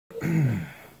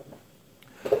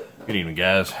Good evening,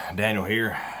 guys. Daniel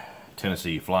here,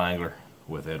 Tennessee fly angler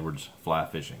with Edwards Fly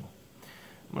Fishing.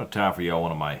 I'm going to tie for y'all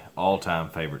one of my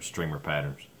all-time favorite streamer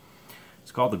patterns.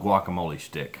 It's called the Guacamole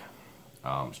Stick.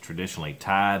 It's traditionally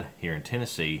tied here in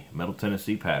Tennessee, Middle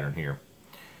Tennessee pattern here.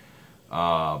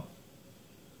 I've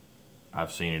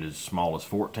seen it as small as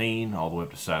 14 all the way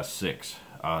up to size 6.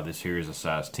 This here is a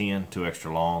size 10, 2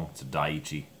 extra long. It's a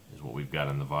Daiichi is what we've got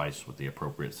in the vise with the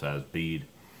appropriate size bead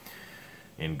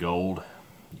in gold.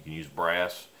 You can use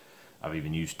brass. I've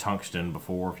even used tungsten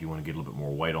before if you want to get a little bit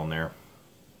more weight on there.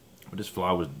 But this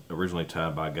fly was originally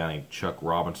tied by a guy named Chuck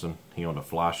Robinson. He owned a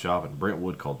fly shop in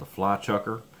Brentwood called the Fly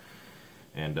Chucker.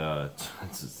 And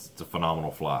it's a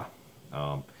phenomenal fly.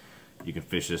 You can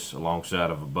fish this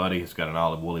alongside of a buddy. It's got an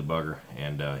olive woolly bugger,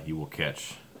 and you will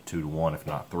catch 2 to 1, if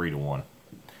not 3 to 1.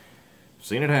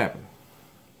 Seen it happen.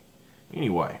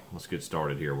 Anyway, let's get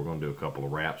started here. We're going to do a couple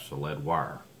of wraps of lead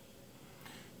wire.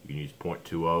 You can use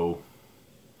 0.20,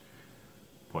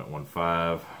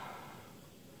 0.15,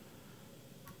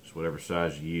 just whatever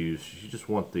size you use. You just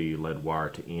want the lead wire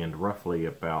to end roughly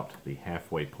about the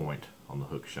halfway point on the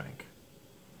hook shank.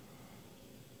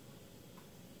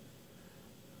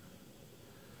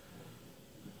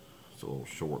 It's a little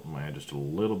short, man, just a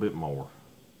little bit more.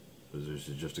 Because this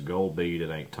is just a gold bead,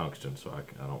 it ain't tungsten, so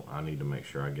I need to make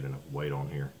sure I get enough weight on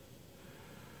here.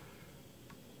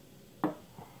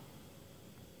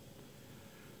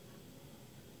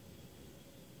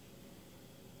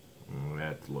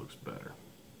 That looks better.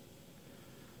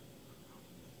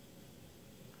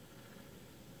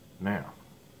 Now,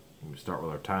 we start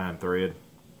with our tying thread.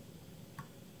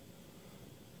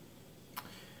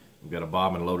 We've got a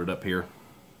bobbin loaded up here.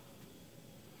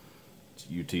 It's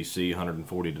UTC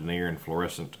 140 denier in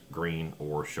fluorescent green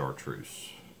or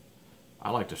chartreuse. I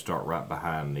like to start right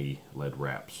behind the lead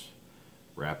wraps.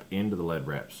 Wrap into the lead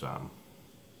wraps some.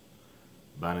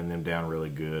 Binding them down really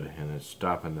good and then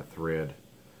stopping the thread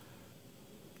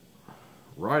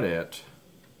right at,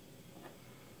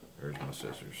 there's my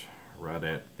scissors, right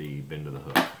at the bend of the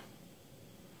hook.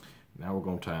 Now we're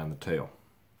going to tie in the tail.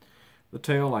 The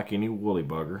tail, like any woolly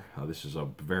bugger, this is a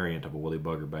variant of a woolly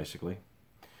bugger basically.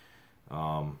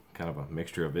 Kind of a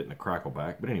mixture of it and a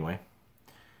crackleback, but anyway,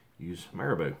 use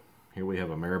marabou. Here we have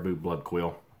a marabou blood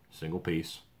quill, single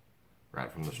piece,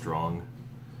 right from the strong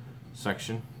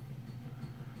section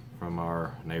from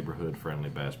our neighborhood friendly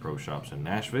Bass Pro Shops in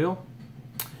Nashville.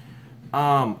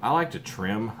 I like to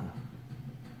trim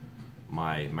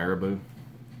my marabou.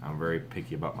 I'm very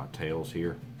picky about my tails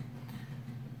here.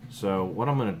 So what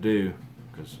I'm going to do,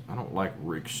 because I don't like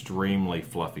extremely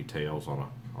fluffy tails on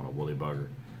a woolly bugger,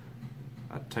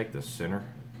 I take the center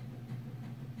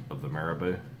of the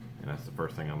marabou, and that's the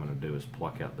first thing I'm going to do is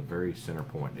pluck out the very center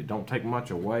point. It don't take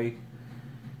much away.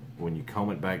 When you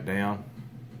comb it back down,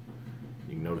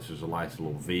 you can notice there's a nice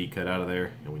little V cut out of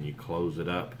there, and when you close it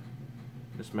up,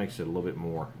 this makes it a little bit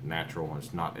more natural and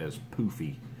it's not as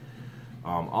poofy.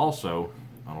 Also,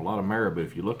 on a lot of marabou,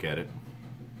 if you look at it,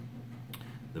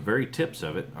 the very tips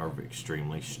of it are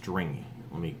extremely stringy.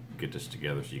 Let me get this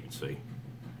together so you can see.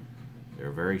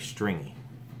 They're very stringy.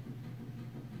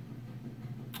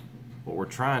 What we're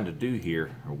trying to do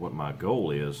here, or what my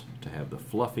goal is, to have the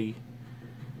fluffy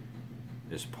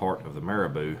this part of the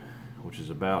marabou, which is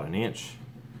about 1 inch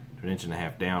to 1.5 inches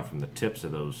down from the tips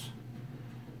of those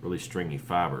really stringy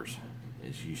fibers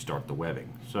as you start the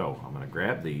webbing. So I'm going to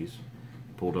grab these,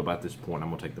 pulled up at this point. I'm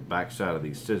going to take the back side of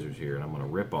these scissors here and I'm going to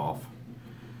rip off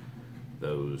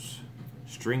those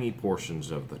stringy portions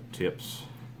of the tips,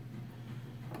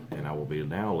 and I will be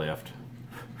now left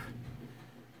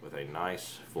with a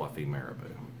nice fluffy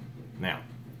marabou. Now,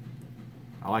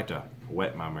 I like to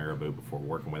wet my marabou before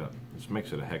working with it. This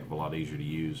makes it a heck of a lot easier to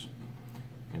use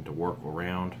and to work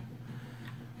around.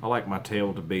 I like my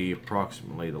tail to be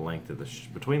approximately the length of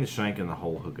between the shank and the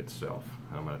whole hook itself.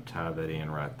 I'm going to tie that in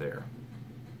right there,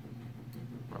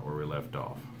 right where we left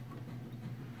off.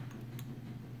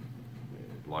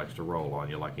 It likes to roll on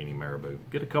you like any marabou.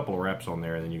 Get a couple of wraps on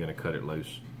there and then you're going to cut it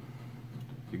loose.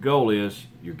 Your goal is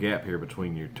your gap here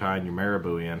between your tying your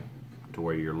marabou in to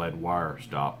where your lead wire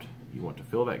stopped. You want to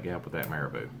fill that gap with that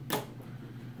marabou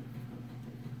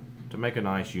to make a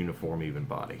nice uniform even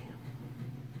body.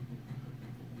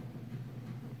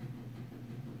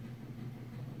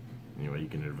 Anyway, you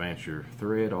can advance your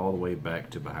thread all the way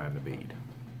back to behind the bead.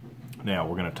 Now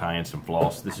we're going to tie in some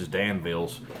floss. This is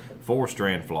Danville's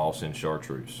 4-strand floss in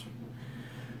chartreuse.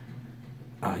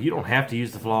 You don't have to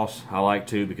use the floss. I like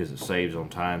to because it saves on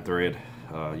tying thread.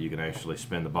 You can actually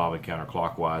spin the bobbin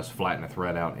counterclockwise, flatten the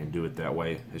thread out, and do it that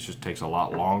way. It just takes a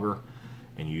lot longer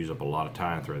and you use up a lot of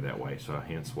tying thread that way, so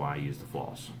hence why I use the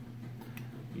floss.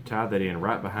 You tie that in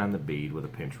right behind the bead with a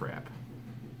pinch wrap.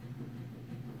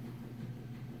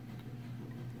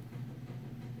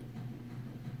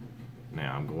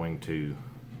 Now I'm going to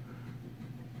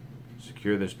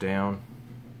secure this down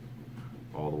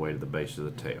all the way to the base of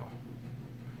the tail.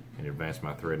 And advance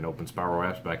my thread and open spiral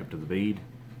wraps back up to the bead.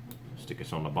 Stick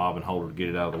this on the bobbin holder to get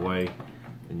it out of the way.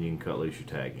 Then you can cut loose your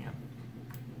tag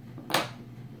end.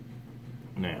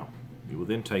 Now, you will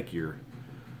then take your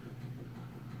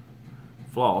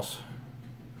floss,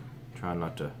 try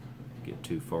not to get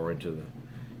too far into the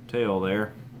tail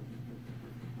there,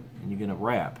 and you're going to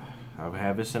wrap. I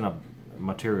have this in a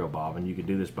material bobbin. You could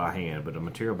do this by hand, but a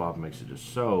material bobbin makes it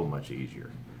just so much easier.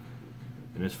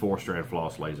 And this 4-strand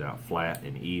floss lays out flat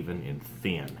and even and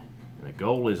thin. And the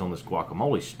goal is on this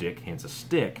guacamole stick, hence a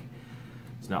stick,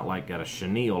 it's not like got a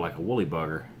chenille like a woolly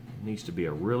bugger. It needs to be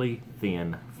a really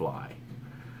thin fly.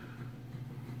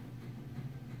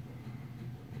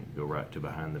 Go right to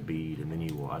behind the bead, and then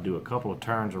you will, I do a couple of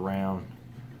turns around,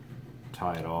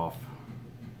 tie it off,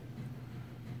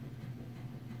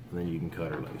 and then you can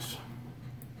cut her loose.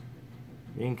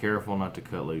 Being careful not to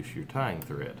cut loose your tying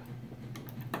thread.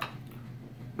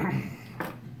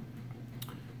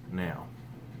 Now,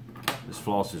 this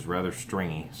floss is rather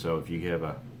stringy, so if you have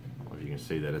you can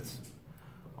see that it's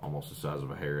almost the size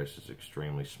of a hair. It's just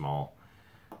extremely small.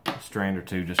 A strand or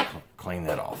two, just clean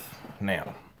that off.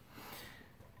 Now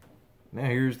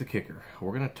here's the kicker.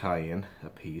 We're going to tie in a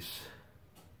piece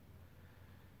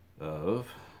of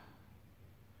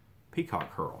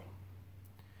peacock herl.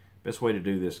 Best way to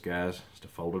do this, guys, is to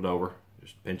fold it over.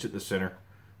 Just pinch at the center,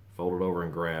 fold it over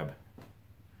and grab.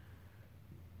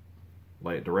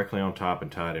 Lay it directly on top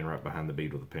and tie it in right behind the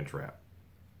bead with a pinch wrap.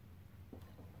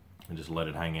 And just let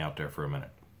it hang out there for a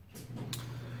minute.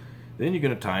 Then you're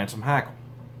going to tie in some hackle.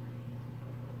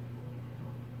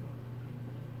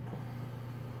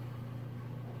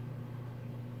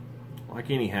 Like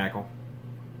any hackle,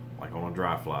 like on a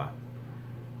dry fly,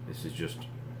 this is just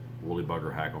woolly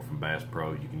bugger hackle from Bass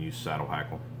Pro. You can use saddle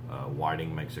hackle.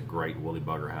 Whiting makes a great woolly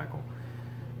bugger hackle.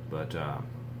 But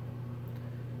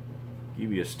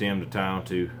give you a stem to tie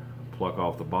onto, pluck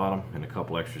off the bottom, and a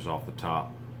couple extras off the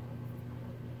top.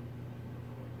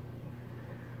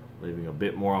 Leaving a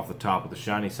bit more off the top with the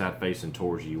shiny side facing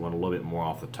towards you. You want a little bit more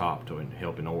off the top to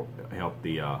help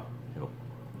the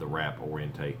wrap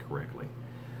orientate correctly.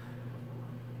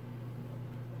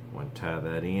 Want to tie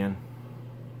that in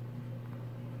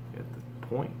at the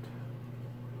point.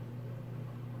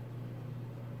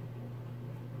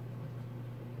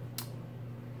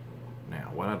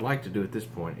 Now, what I'd like to do at this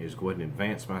point is go ahead and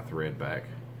advance my thread back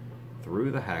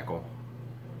through the hackle,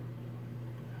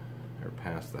 or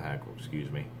past the hackle, excuse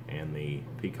me, and the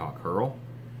peacock herl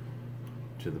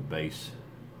to the base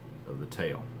of the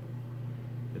tail.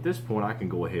 At this point, I can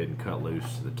go ahead and cut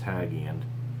loose the tag end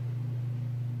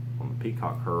on the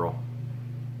peacock herl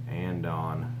and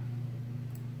on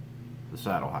the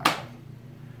saddle hackle.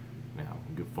 Now,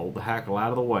 you fold the hackle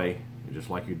out of the way, just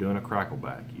like you're doing a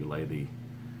crackleback. You lay the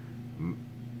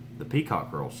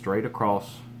peacock herl straight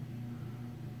across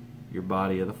your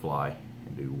body of the fly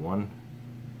and do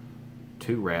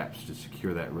 2 wraps to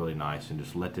secure that really nice, and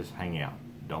just let this hang out.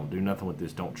 Don't do nothing with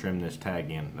this. Don't trim this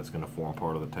tag in. That's going to form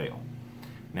part of the tail.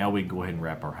 Now we can go ahead and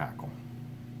wrap our hackle.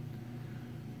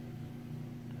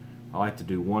 I like to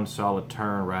do 1 solid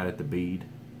turn right at the bead.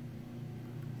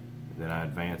 Then I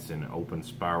advance in an open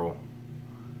spiral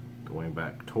going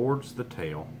back towards the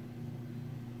tail.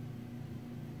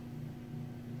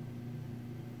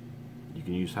 You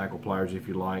can use hackle pliers if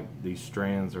you like. These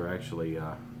strands are actually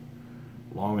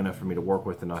long enough for me to work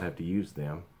with and not have to use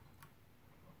them.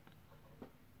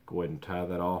 Go ahead and tie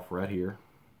that off right here,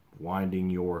 winding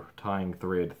your tying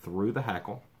thread through the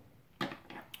hackle.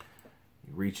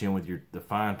 You reach in with the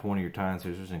fine point of your tying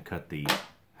scissors and cut the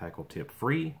hackle tip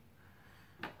free.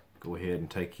 Go ahead and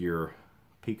take your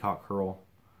peacock herl,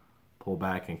 pull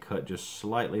back and cut just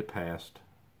slightly past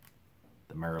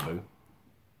the marabou.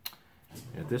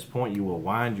 At this point, you will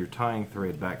wind your tying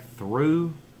thread back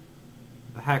through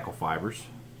the hackle fibers,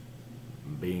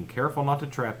 being careful not to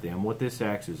trap them. What this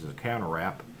acts is a counter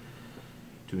wrap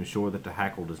to ensure that the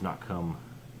hackle does not come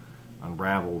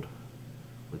unraveled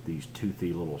with these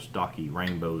toothy little stocky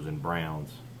rainbows and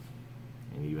browns,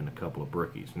 and even a couple of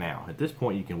brookies. Now, at this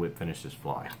point, you can whip finish this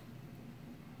fly.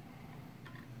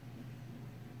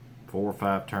 4 or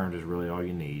 5 turns is really all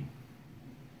you need.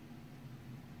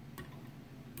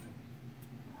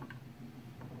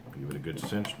 Give it a good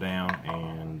cinch down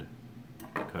and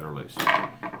cut her loose.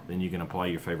 Then you can apply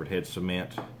your favorite head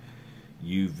cement,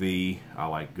 UV. I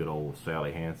like good old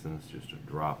Sally Hansen's, just a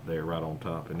drop there right on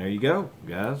top. And there you go,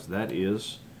 guys. That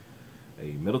is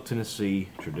a Middle Tennessee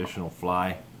traditional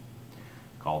fly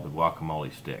called the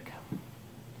Guacamole Stick.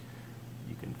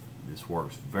 This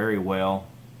works very well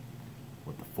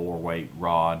with the 4-weight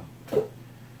rod,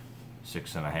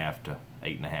 6.5 to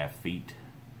 8.5 feet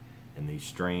in these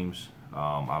streams.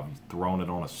 I've thrown it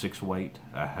on a 6-weight.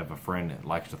 I have a friend that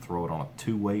likes to throw it on a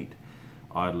 2-weight,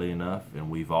 oddly enough, and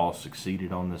we've all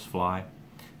succeeded on this fly.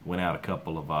 Went out a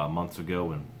couple of months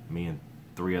ago, and me and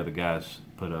 3 other guys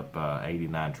put up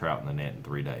 89 trout in the net in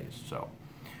 3 days. So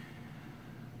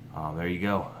there you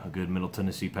go, a good Middle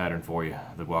Tennessee pattern for you,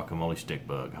 the Guacamole Stick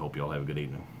Bug. Hope y'all have a good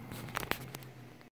evening.